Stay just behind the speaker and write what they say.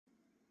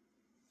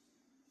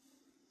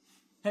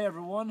Hey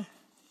everyone,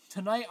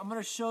 tonight I'm going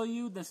to show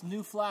you this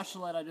new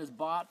flashlight I just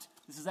bought.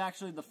 This is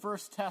actually the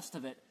first test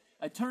of it.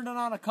 I turned it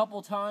on a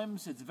couple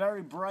times, it's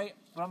very bright,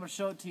 but I'm going to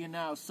show it to you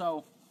now.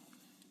 So,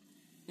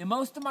 in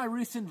most of my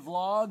recent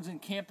vlogs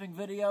and camping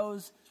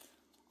videos,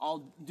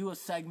 I'll do a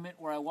segment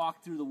where I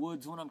walk through the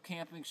woods when I'm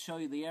camping, show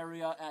you the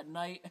area at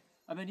night.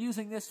 I've been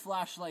using this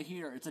flashlight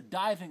here. It's a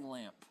diving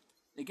lamp.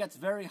 It gets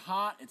very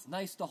hot, it's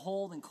nice to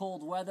hold in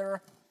cold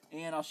weather,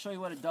 and I'll show you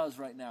what it does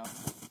right now.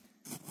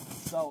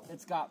 So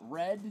it's got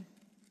red,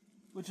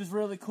 which is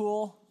really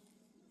cool.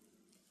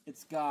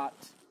 It's got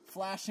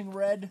flashing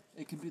red.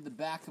 It could be the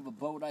back of a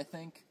boat, I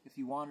think, if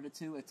you wanted it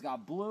to. It's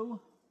got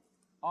blue.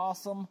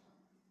 Awesome.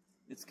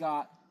 It's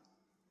got,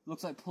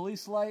 looks like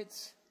police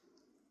lights.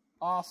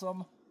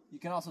 Awesome. You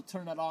can also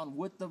turn that on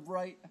with the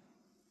bright.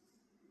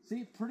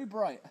 See, pretty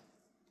bright.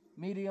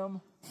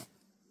 Medium.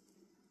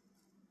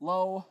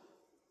 Low.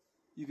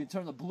 You can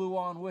turn the blue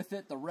on with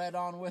it, the red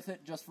on with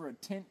it, just for a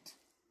tint.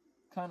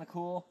 Kind of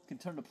cool. You can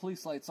turn the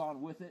police lights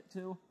on with it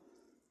too.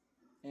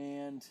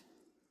 And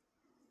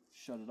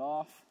shut it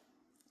off.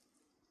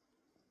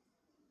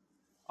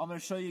 I'm going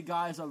to show you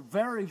guys a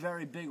very,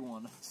 very big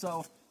one.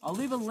 So I'll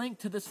leave a link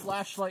to this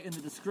flashlight in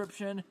the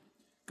description.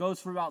 Goes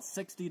for about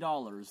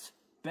 $60.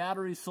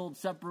 Batteries sold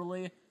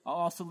separately. I'll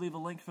also leave a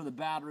link for the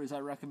batteries I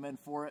recommend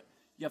for it.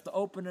 You have to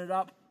open it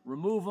up,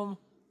 remove them,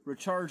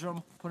 recharge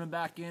them, put them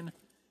back in.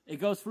 It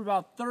goes for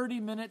about 30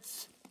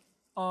 minutes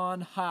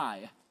on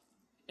high.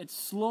 It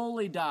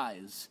slowly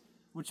dies,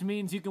 which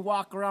means you can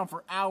walk around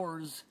for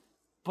hours,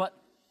 but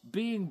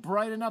being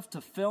bright enough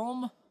to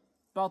film,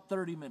 about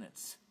 30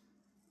 minutes.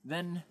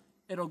 Then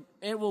it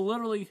will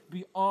literally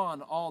be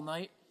on all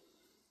night,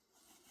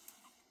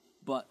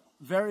 but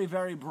very,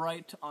 very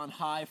bright on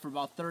high for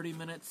about 30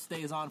 minutes,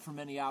 stays on for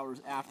many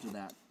hours after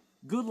that.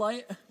 Good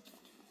light.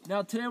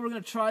 Now today we're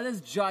going to try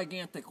this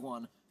gigantic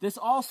one. This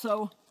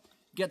also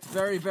gets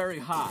very, very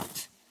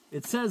hot.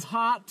 It says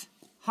hot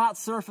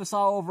surface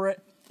all over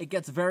it. It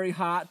gets very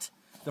hot.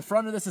 The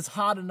front of this is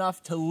hot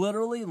enough to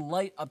literally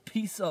light a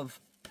piece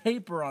of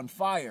paper on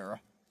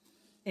fire.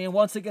 And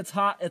once it gets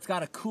hot, it's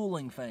got a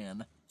cooling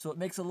fan. So it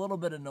makes a little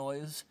bit of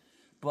noise,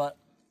 but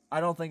I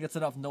don't think it's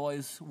enough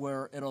noise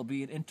where it'll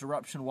be an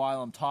interruption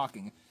while I'm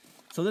talking.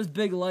 So this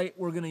big light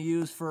we're going to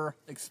use for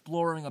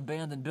exploring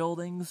abandoned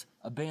buildings,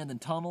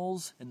 abandoned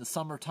tunnels. In the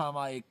summertime,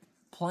 I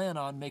plan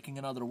on making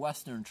another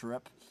Western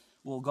trip.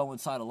 We'll go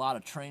inside a lot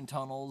of train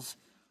tunnels,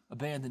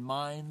 abandoned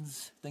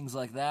mines, things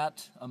like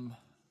that. I'm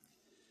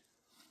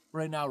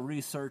right now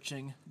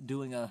researching,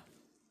 doing a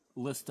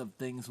list of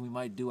things we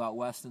might do out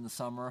west in the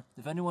summer.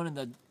 If anyone in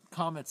the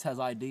comments has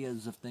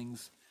ideas of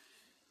things,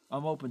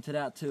 I'm open to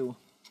that too.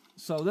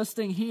 So this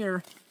thing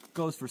here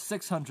goes for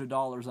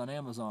 $600 on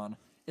Amazon.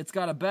 It's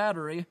got a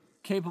battery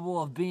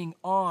capable of being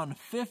on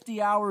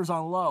 50 hours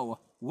on low.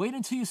 Wait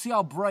until you see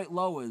how bright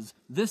low is.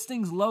 This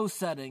thing's low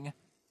setting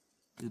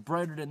is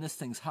brighter than this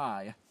thing's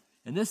high.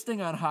 And this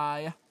thing on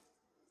high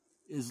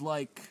is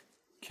like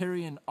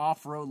carrying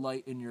off-road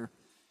light in your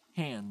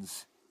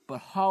hands. But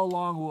how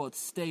long will it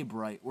stay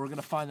bright? We're going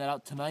to find that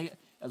out tonight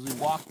as we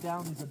walk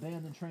down these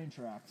abandoned train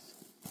tracks.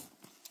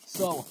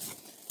 So,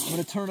 I'm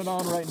going to turn it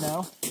on right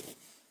now.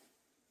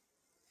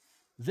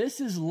 This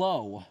is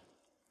low.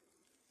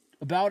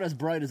 About as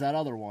bright as that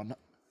other one.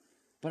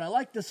 But I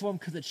like this one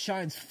because it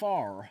shines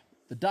far.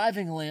 The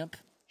diving lamp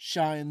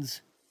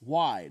shines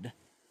wide.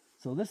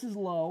 So this is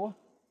low.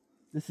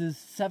 This is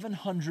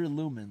 700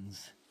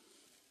 lumens.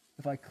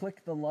 If I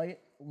click the light,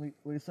 wait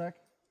a sec.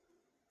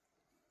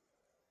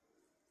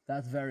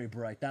 That's very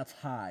bright. That's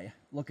high.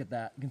 Look at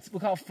that.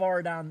 Look how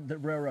far down the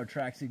railroad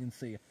tracks you can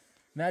see.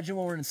 Imagine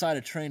when we're inside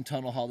a train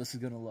tunnel how this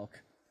is going to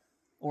look.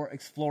 Or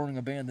exploring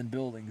abandoned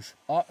buildings.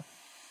 Oh,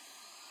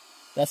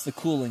 that's the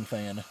cooling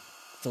fan.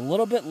 It's a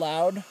little bit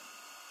loud,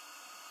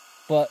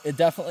 but it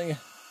definitely,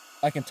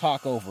 I can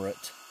talk over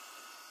it.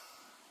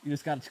 You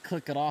just got to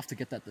click it off to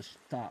get that to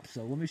stop.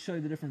 So let me show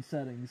you the different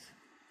settings.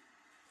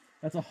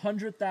 That's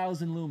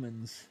 100,000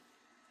 lumens.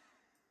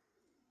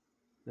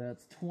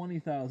 That's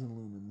 20,000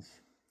 lumens.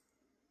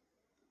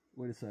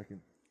 Wait a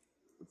second.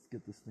 Let's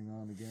get this thing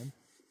on again.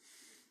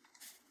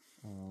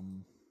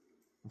 I'm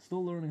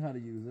still learning how to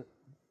use it.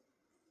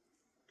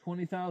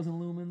 20,000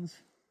 lumens,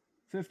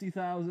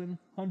 50,000,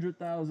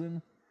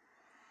 100,000.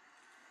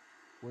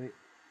 Wait,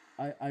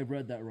 I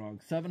read that wrong.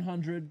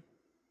 700.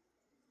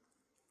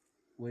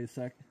 Wait a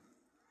sec.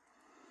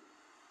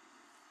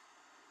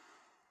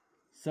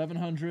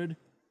 700,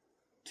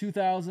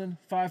 2,000,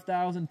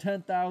 5,000,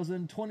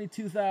 10,000,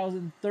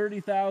 22,000,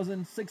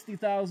 30,000,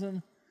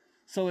 60,000.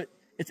 So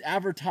it's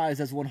advertised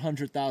as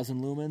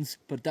 100,000 lumens,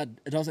 but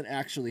it doesn't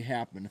actually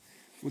happen.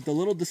 With the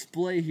little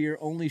display here,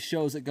 only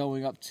shows it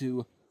going up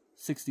to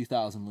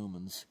 60,000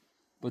 lumens.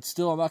 But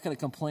still, I'm not going to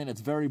complain.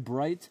 It's very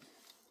bright.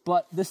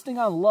 But this thing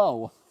on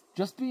low,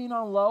 just being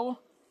on low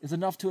is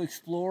enough to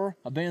explore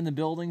abandoned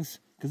buildings.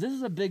 Because this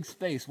is a big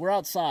space. We're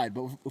outside,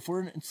 but if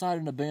we're inside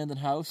an abandoned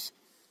house,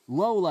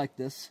 low like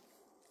this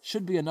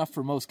should be enough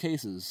for most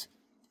cases.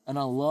 And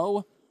on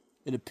low,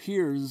 it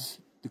appears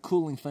the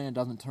cooling fan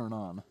doesn't turn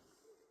on.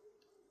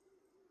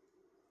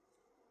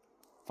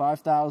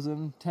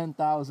 5,000,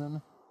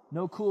 10,000.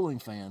 No cooling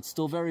fan.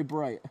 Still very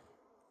bright.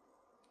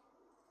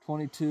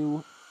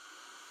 22.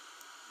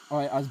 All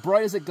right, as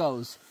bright as it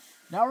goes.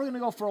 Now we're going to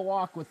go for a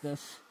walk with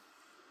this,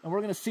 and we're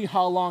going to see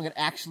how long it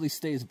actually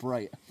stays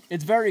bright.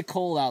 It's very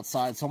cold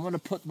outside, so I'm going to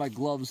put my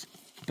gloves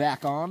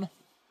back on.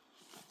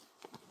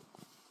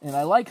 And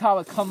I like how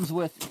it comes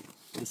with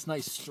this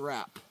nice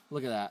strap.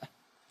 Look at that.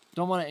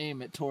 Don't want to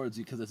aim it towards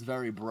you because it's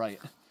very bright.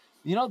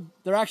 You know,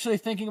 they're actually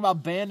thinking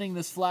about banning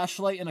this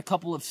flashlight in a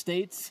couple of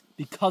states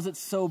because it's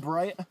so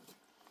bright.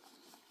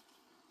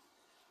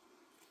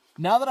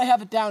 Now that I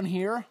have it down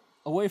here,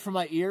 away from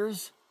my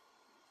ears,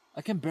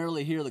 I can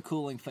barely hear the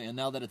cooling fan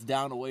now that it's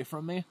down away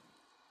from me.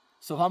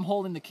 So if I'm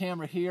holding the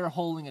camera here,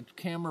 holding a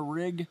camera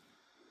rig,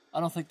 I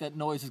don't think that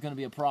noise is going to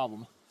be a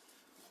problem.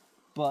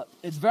 But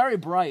it's very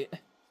bright.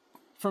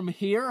 From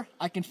here,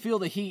 I can feel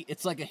the heat.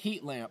 It's like a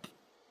heat lamp.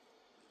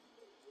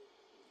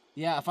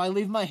 Yeah, if I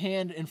leave my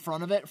hand in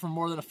front of it for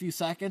more than a few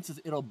seconds,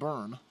 it'll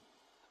burn.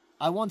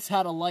 I once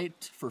had a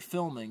light for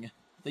filming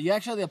that you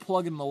actually have to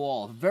plug in the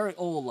wall. A very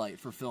old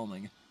light for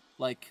filming.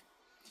 Like,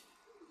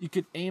 you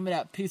could aim it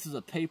at pieces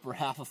of paper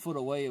half a foot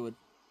away, it would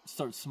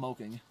start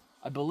smoking.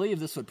 I believe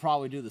this would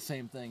probably do the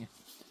same thing.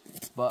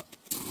 But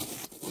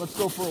let's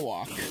go for a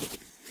walk.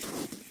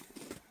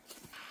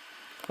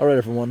 All right,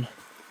 everyone.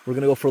 We're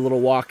going to go for a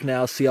little walk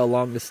now, see how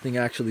long this thing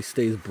actually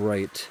stays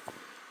bright.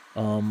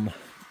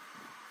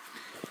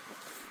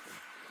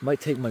 Might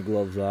take my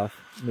gloves off,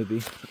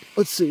 maybe.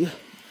 Let's see.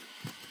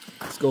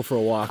 Let's go for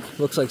a walk.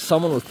 Looks like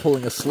someone was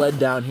pulling a sled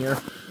down here.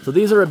 So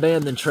these are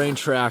abandoned train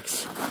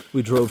tracks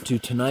we drove to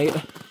tonight.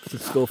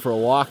 Let's go for a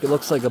walk. It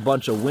looks like a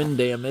bunch of wind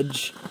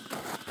damage.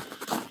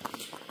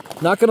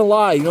 Not gonna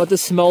lie, you know what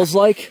this smells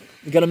like?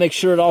 You gotta make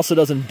sure it also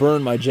doesn't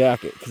burn my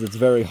jacket because it's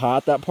very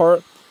hot, that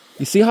part.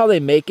 You see how they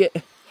make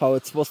it? How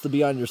it's supposed to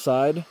be on your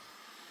side?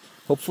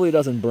 Hopefully it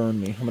doesn't burn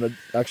me. I'm gonna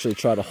actually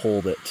try to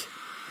hold it.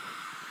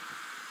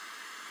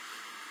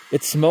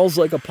 It smells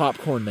like a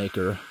popcorn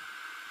maker.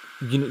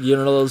 You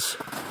know those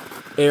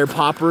air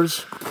poppers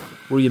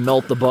where you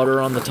melt the butter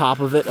on the top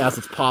of it as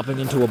it's popping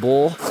into a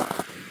bowl?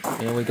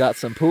 And we got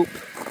some poop.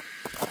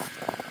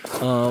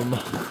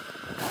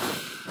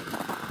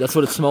 That's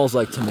what it smells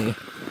like to me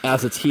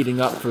as it's heating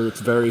up for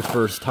its very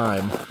first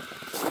time.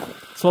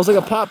 It smells like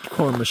a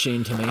popcorn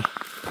machine to me.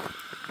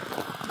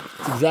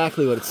 It's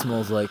exactly what it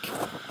smells like.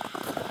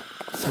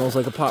 It smells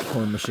like a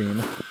popcorn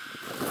machine.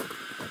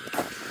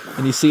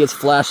 And you see it's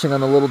flashing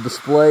on the little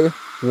display.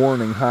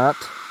 Warning, hot.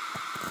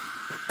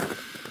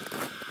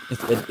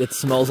 It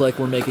smells like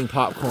we're making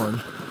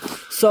popcorn.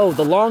 So,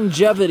 the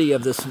longevity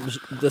of this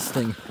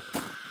thing.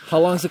 How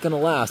long is it going to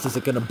last? Is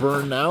it going to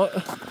burn out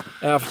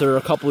after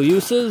a couple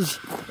uses?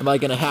 Am I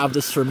going to have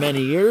this for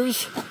many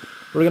years?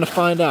 We're going to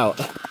find out.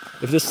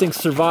 If this thing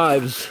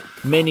survives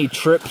many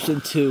trips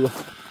into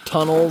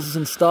tunnels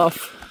and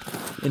stuff,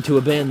 into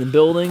abandoned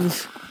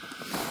buildings,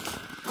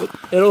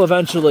 it'll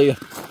eventually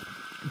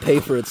pay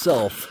for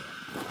itself.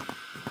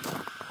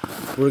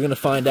 We're going to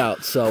find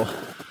out. So,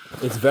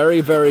 it's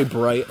very, very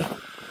bright.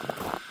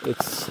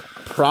 It's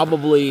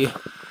probably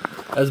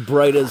as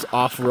bright as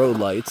off-road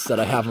lights that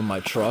I have in my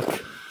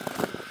truck.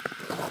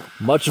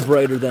 Much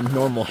brighter than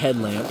normal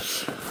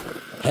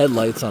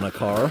headlights on a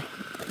car.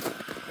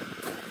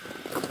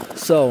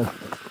 So,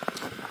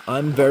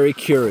 I'm very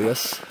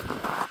curious.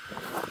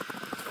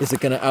 Is it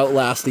going to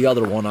outlast the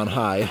other one on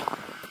high?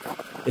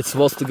 It's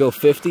supposed to go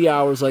 50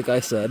 hours, like I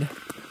said,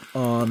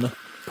 on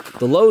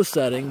the low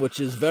setting, which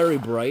is very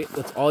bright.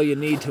 That's all you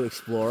need to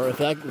explore. If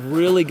that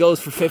really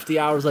goes for 50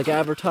 hours like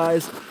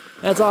advertised,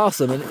 that's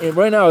awesome. And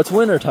right now, it's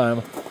winter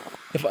time.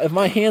 If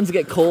my hands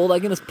get cold, I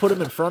can just put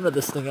them in front of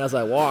this thing as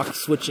I walk,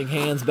 switching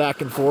hands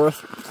back and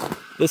forth.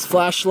 This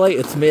flashlight,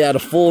 it's made out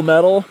of full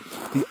metal.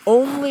 The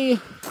only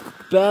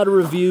bad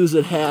reviews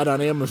it had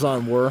on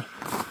Amazon were,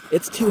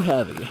 it's too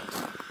heavy.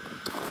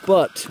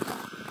 But,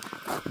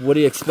 what do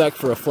you expect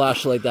for a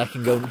flashlight that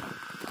can go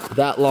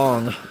that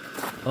long?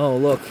 Oh,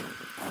 look.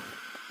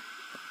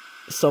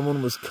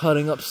 Someone was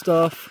cutting up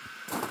stuff.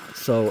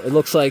 So, it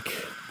looks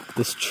like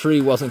this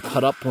tree wasn't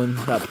cut up when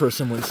that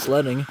person went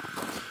sledding.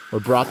 Or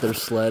brought their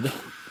sled.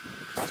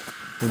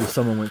 Maybe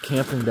someone went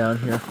camping down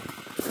here.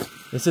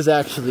 This is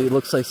actually,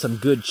 looks like some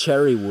good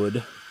cherry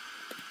wood.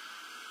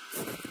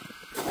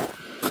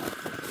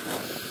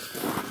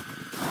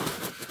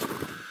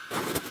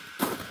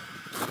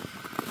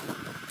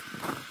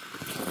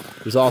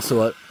 There's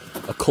also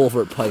a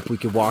culvert pipe we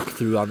could walk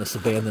through on this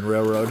abandoned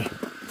railroad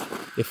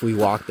if we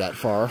walk that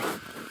far.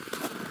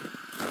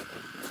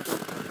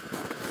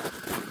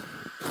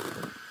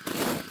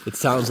 It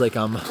sounds like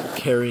I'm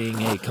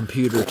carrying a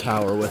computer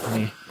tower with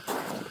me.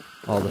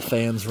 All the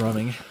fans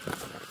running.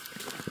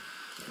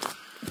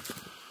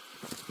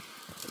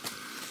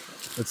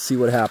 Let's see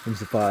what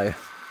happens if I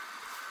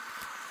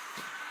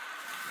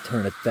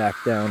turn it back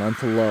down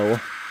onto low.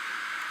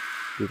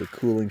 Do the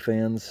cooling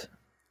fans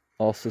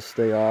also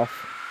stay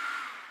off?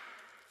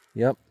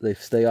 Yep, they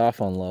stay off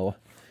on low.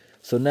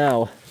 So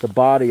now, the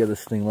body of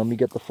this thing, let me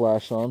get the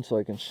flash on so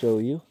I can show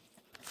you.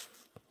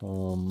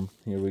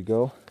 Here we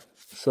go.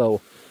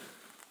 So,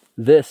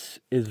 This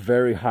is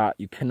very hot.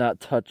 You cannot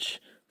touch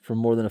for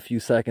more than a few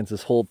seconds.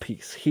 This whole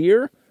piece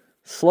here,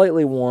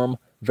 slightly warm,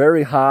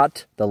 very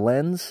hot. The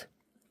lens,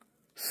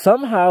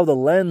 somehow the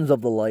lens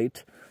of the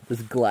light,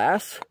 this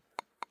glass,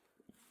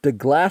 the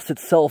glass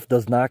itself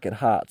does not get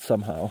hot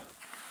somehow.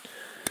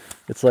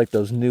 It's like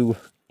those new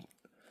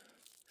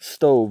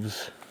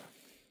stoves.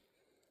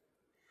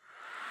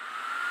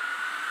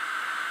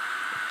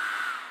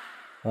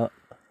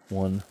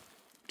 One,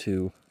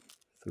 two,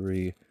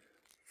 three,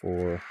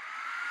 four.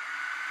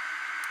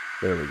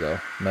 There we go.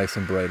 Nice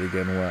and bright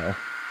again. Wow.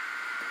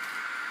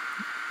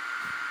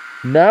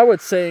 Now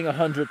it's saying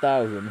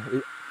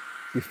 100,000.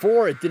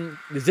 Before it didn't.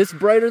 Is this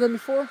brighter than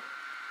before?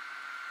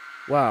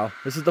 Wow.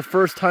 This is the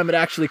first time it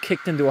actually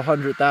kicked into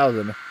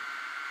 100,000.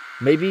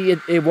 Maybe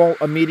it won't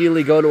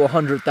immediately go to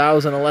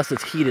 100,000 unless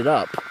it's heated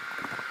up.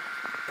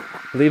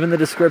 Leave in the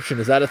description.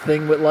 Is that a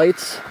thing with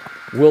lights?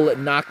 Will it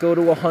not go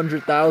to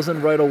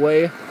 100,000 right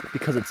away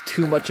because it's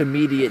too much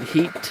immediate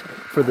heat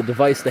for the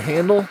device to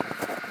handle?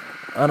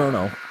 I don't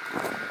know.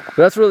 But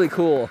that's really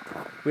cool.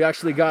 We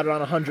actually got it on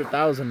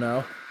 100,000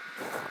 now.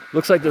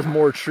 Looks like there's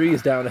more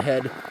trees down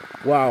ahead.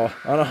 Wow,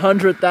 on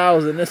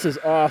 100,000, this is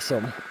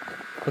awesome.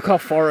 Look how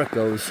far it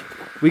goes.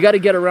 We got to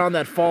get around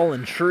that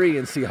fallen tree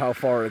and see how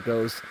far it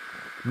goes.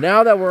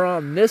 Now that we're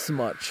on this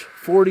much,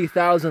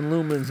 40,000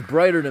 lumens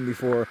brighter than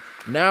before,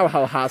 now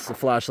how hot's the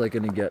flashlight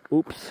going to get?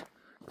 Oops.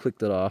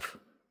 Clicked it off.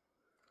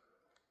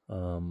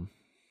 I'm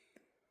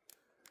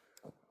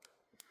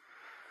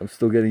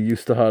still getting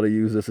used to how to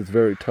use this. It's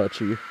very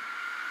touchy.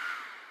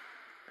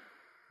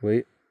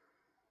 Wait.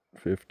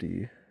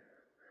 50.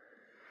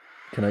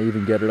 Can I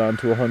even get it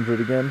onto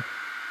 100 again?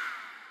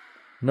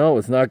 No,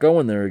 it's not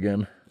going there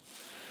again.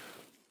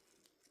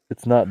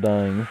 It's not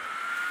dying.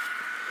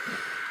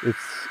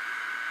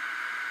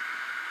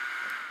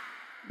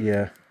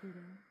 Yeah.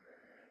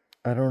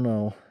 I don't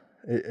know.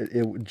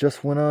 It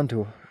just went on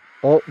to...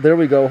 Oh, there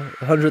we go,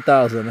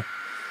 100,000.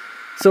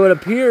 So it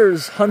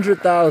appears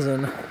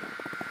 100,000,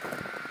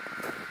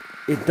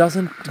 it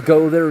doesn't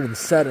go there in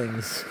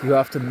settings. You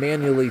have to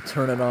manually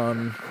turn it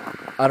on.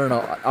 I don't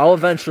know. I'll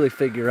eventually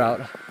figure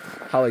out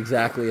how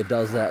exactly it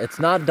does that. It's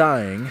not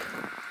dying,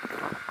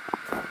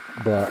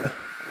 but...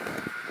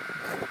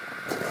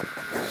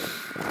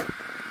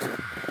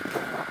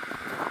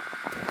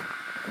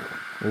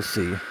 we'll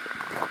see.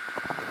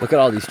 Look at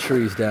all these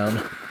trees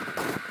down.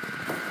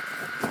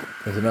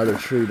 There's another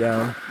tree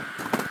down.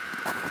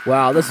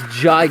 Wow, this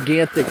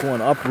gigantic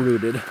one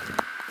uprooted.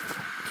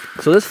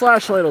 So this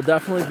flashlight will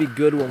definitely be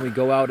good when we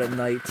go out at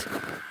night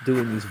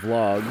doing these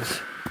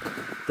vlogs.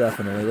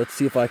 Definitely. Let's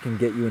see if I can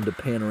get you into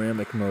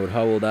panoramic mode.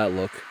 How will that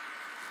look?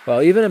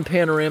 Well, even in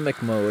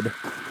panoramic mode.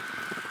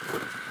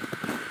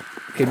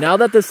 Okay, now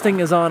that this thing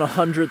is on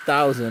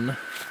 100,000,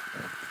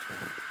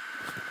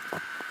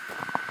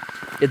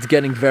 it's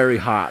getting very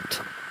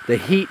hot. The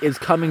heat is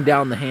coming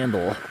down the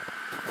handle.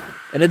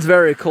 And it's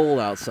very cold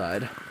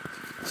outside.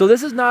 So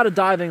this is not a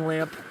diving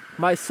lamp.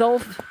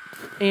 Myself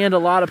and a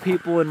lot of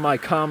people in my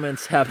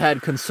comments have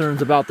had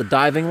concerns about the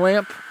diving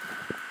lamp.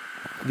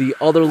 The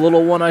other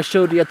little one I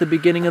showed you at the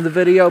beginning of the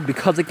video,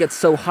 because it gets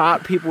so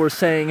hot, people were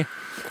saying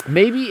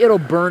maybe it'll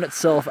burn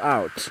itself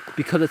out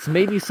because it's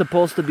maybe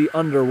supposed to be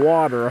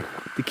underwater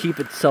to keep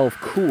itself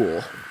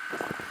cool.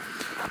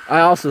 I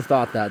also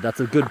thought that.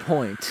 That's a good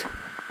point.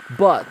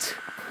 But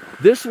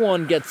this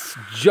one gets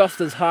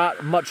just as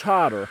hot, much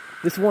hotter.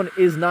 This one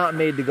is not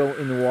made to go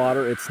in the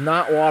water. It's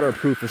not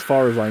waterproof as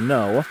far as I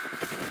know.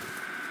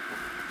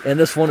 And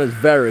this one is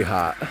very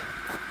hot.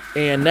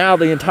 And now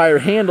the entire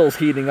handle's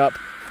heating up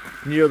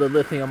near the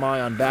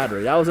lithium-ion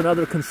battery. That was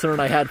another concern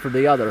I had for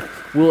the other.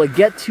 Will it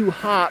get too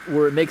hot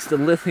where it makes the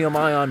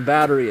lithium-ion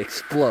battery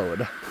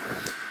explode?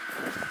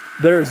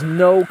 There's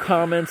no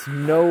comments,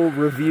 no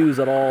reviews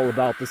at all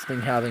about this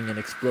thing having an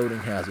exploding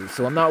hazard.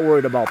 So I'm not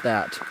worried about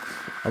that.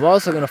 I'm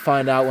also going to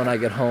find out when I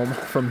get home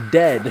from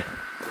Dead,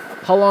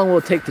 how long will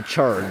it take to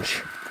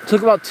charge? It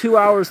took about 2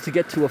 hours to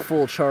get to a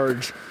full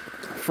charge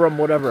from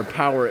whatever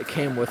power it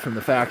came with from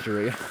the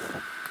factory.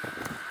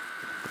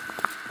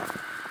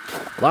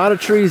 A lot of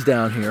trees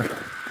down here.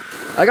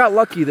 I got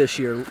lucky this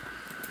year.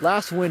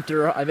 Last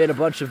winter, I made a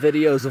bunch of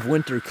videos of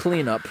winter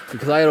cleanup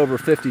because I had over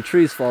 50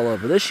 trees fall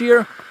over. This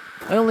year,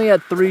 I only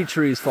had 3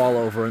 trees fall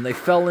over, and they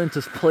fell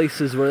into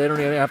places where they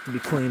don't even have to be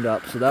cleaned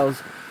up, so that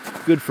was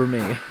good for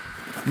me.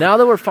 Now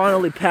that we're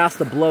finally past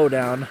the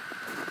blowdown,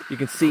 you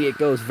can see it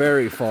goes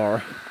very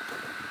far.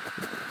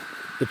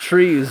 The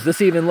trees, this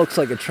even looks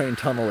like a train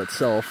tunnel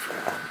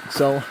itself.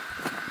 So,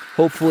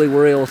 hopefully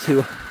we're able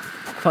to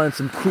find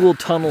some cool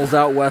tunnels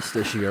out west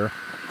this year.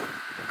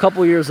 A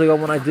couple years ago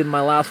when I did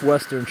my last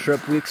western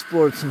trip, we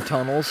explored some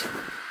tunnels.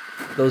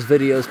 Those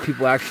videos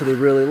people actually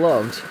really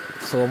loved.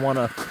 So I want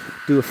to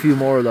do a few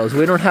more of those.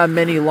 We don't have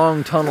many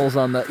long tunnels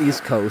on the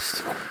East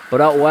Coast, but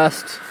out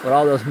west, with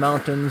all those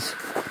mountains,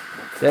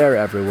 they're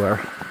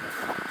everywhere.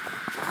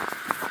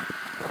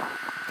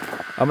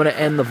 I'm going to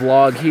end the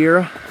vlog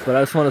here, but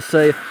I just want to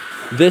say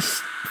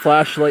this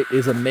flashlight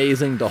is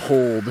amazing to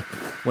hold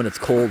when it's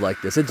cold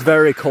like this. It's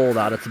very cold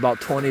out. It's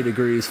about 20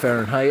 degrees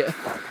Fahrenheit,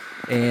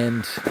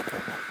 And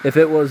if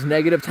it was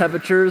negative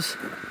temperatures,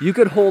 you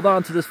could hold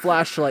on to this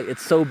flashlight.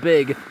 It's so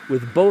big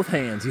with both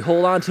hands. You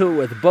hold on to it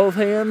with both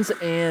hands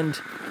and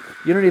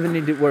you don't even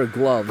need to wear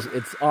gloves.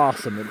 It's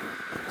awesome.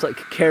 It's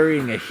like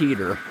carrying a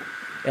heater.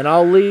 And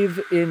I'll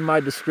leave in my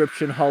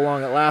description how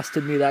long it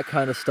lasted me, that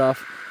kind of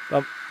stuff.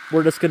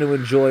 We're just going to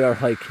enjoy our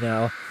hike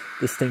now.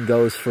 This thing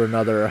goes for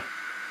another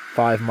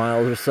 5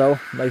 miles or so.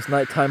 Nice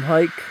nighttime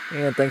hike.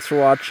 And thanks for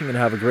watching and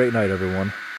have a great night, everyone.